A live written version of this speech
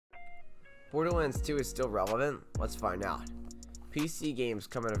Borderlands 2 is still relevant? Let's find out. PC games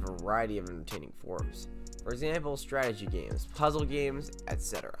come in a variety of entertaining forms. For example, strategy games, puzzle games,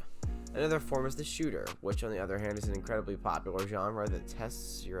 etc. Another form is the shooter, which on the other hand is an incredibly popular genre that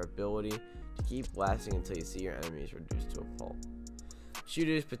tests your ability to keep blasting until you see your enemies reduced to a pulp.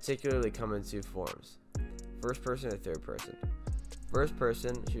 Shooters particularly come in two forms: first person and third person. First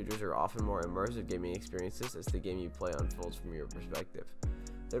person shooters are often more immersive gaming experiences as the game you play unfolds from your perspective.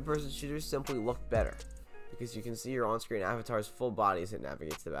 Third person shooters simply look better because you can see your on-screen avatar's full body as it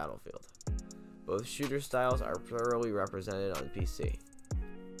navigates the battlefield. Both shooter styles are thoroughly represented on PC.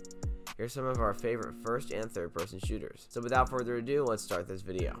 Here's some of our favorite first and third person shooters. So without further ado, let's start this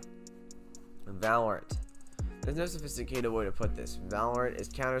video. Valorant. There's no sophisticated way to put this. Valorant is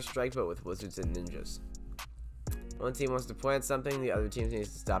Counter-Strike but with wizards and ninjas. One team wants to plant something, the other team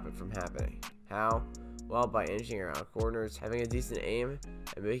needs to stop it from happening. How? Well, by inching around corners, having a decent aim,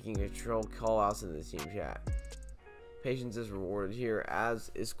 and making control callouts in the team chat. Patience is rewarded here,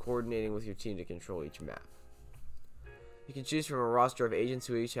 as is coordinating with your team to control each map. You can choose from a roster of agents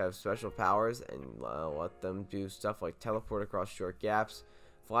who each have special powers and let them do stuff like teleport across short gaps,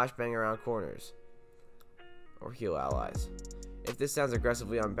 flashbang around corners, or heal allies. If this sounds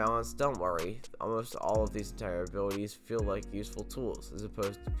aggressively unbalanced, don't worry. Almost all of these entire abilities feel like useful tools as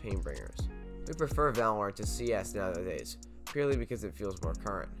opposed to pain bringers. We prefer Valorant to CS nowadays, purely because it feels more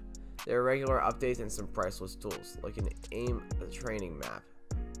current. There are regular updates and some priceless tools, like an aim training map,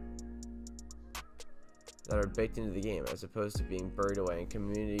 that are baked into the game as opposed to being buried away in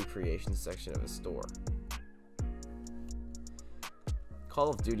community creation section of a store.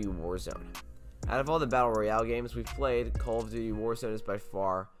 Call of Duty Warzone. Out of all the Battle Royale games we've played, Call of Duty Warzone is by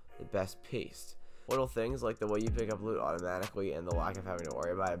far the best paced. Little things like the way you pick up loot automatically and the lack of having to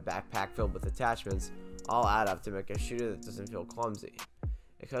worry about a backpack filled with attachments all add up to make a shooter that doesn't feel clumsy.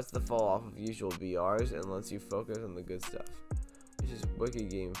 It cuts the fall off of usual BRs and lets you focus on the good stuff, which is wicked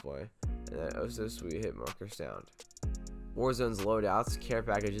gameplay and that oh so sweet hit marker sound. Warzone's loadouts, care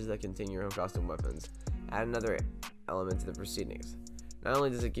packages that contain your own custom weapons, add another element to the proceedings. Not only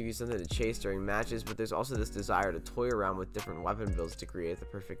does it give you something to chase during matches, but there's also this desire to toy around with different weapon builds to create the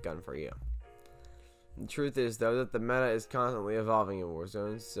perfect gun for you. The truth is, though, that the meta is constantly evolving in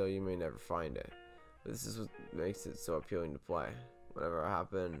Warzone, so you may never find it. But this is what makes it so appealing to play. Whatever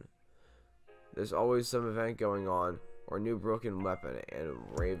happened, there's always some event going on or new broken weapon, and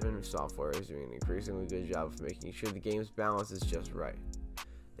Raven Software is doing an increasingly good job of making sure the game's balance is just right.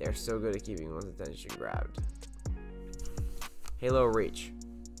 They are so good at keeping one's attention grabbed. Halo Reach.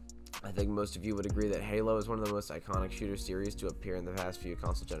 I think most of you would agree that Halo is one of the most iconic shooter series to appear in the past few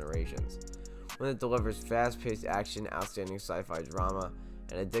console generations. One that delivers fast-paced action, outstanding sci-fi drama,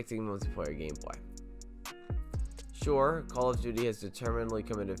 and addicting multiplayer gameplay. Sure, Call of Duty has determinedly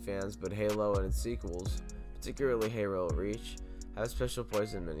committed fans, but Halo and its sequels, particularly Halo Reach, have a special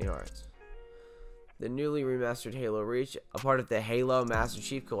place in many hearts. The newly remastered Halo Reach, a part of the Halo Master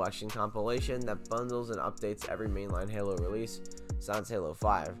Chief Collection compilation that bundles and updates every mainline Halo release, sans Halo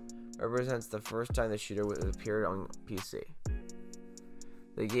 5, represents the first time the shooter has appeared on PC.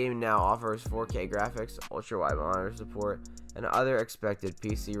 The game now offers 4K graphics, ultra-wide monitor support, and other expected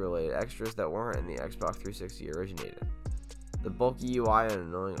PC-related extras that weren't in the Xbox 360 originated. The bulky UI and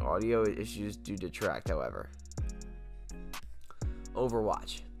annoying audio issues do detract, however.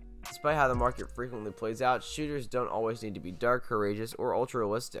 Overwatch. Despite how the market frequently plays out, shooters don't always need to be dark, courageous, or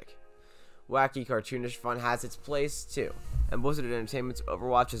ultra-realistic. Wacky, cartoonish fun has its place, too, and Blizzard Entertainment's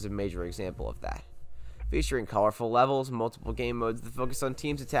Overwatch is a major example of that. Featuring colorful levels, multiple game modes that focus on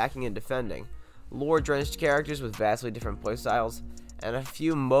teams attacking and defending, lore-drenched characters with vastly different playstyles, and a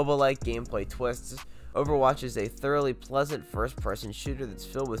few MOBA-like gameplay twists, Overwatch is a thoroughly pleasant first-person shooter that's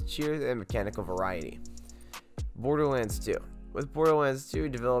filled with cheer and mechanical variety. Borderlands 2. With Borderlands 2,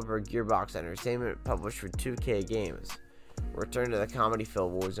 developer Gearbox Entertainment published for 2K Games, return to the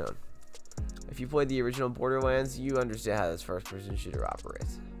comedy-filled Warzone. If you played the original Borderlands, you understand how this first-person shooter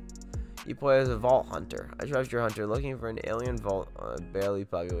operates. You play as a vault hunter, a treasure hunter looking for an alien vault on a barely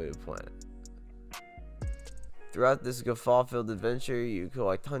populated planet. Throughout this guffaw-filled adventure, you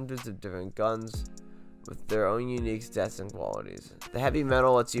collect hundreds of different guns with their own unique stats and qualities. The heavy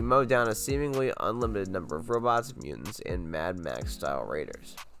metal lets you mow down a seemingly unlimited number of robots, mutants, and Mad Max-style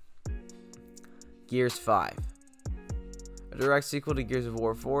raiders. Gears 5. A direct sequel to Gears of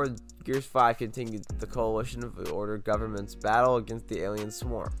War 4, Gears 5 continued the Coalition of the Order government's battle against the alien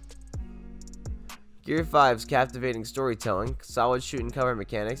swarm. Gear 5's captivating storytelling, solid shoot and cover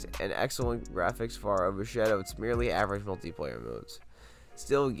mechanics, and excellent graphics far overshadow its merely average multiplayer modes.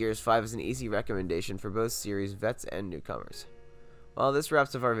 Still, Gears 5 is an easy recommendation for both series vets and newcomers. Well, this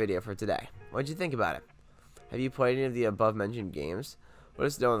wraps up our video for today. What did you think about it? Have you played any of the above mentioned games? Let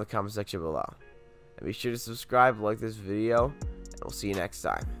us know in the comment section below. And be sure to subscribe, like this video, and we'll see you next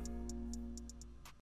time.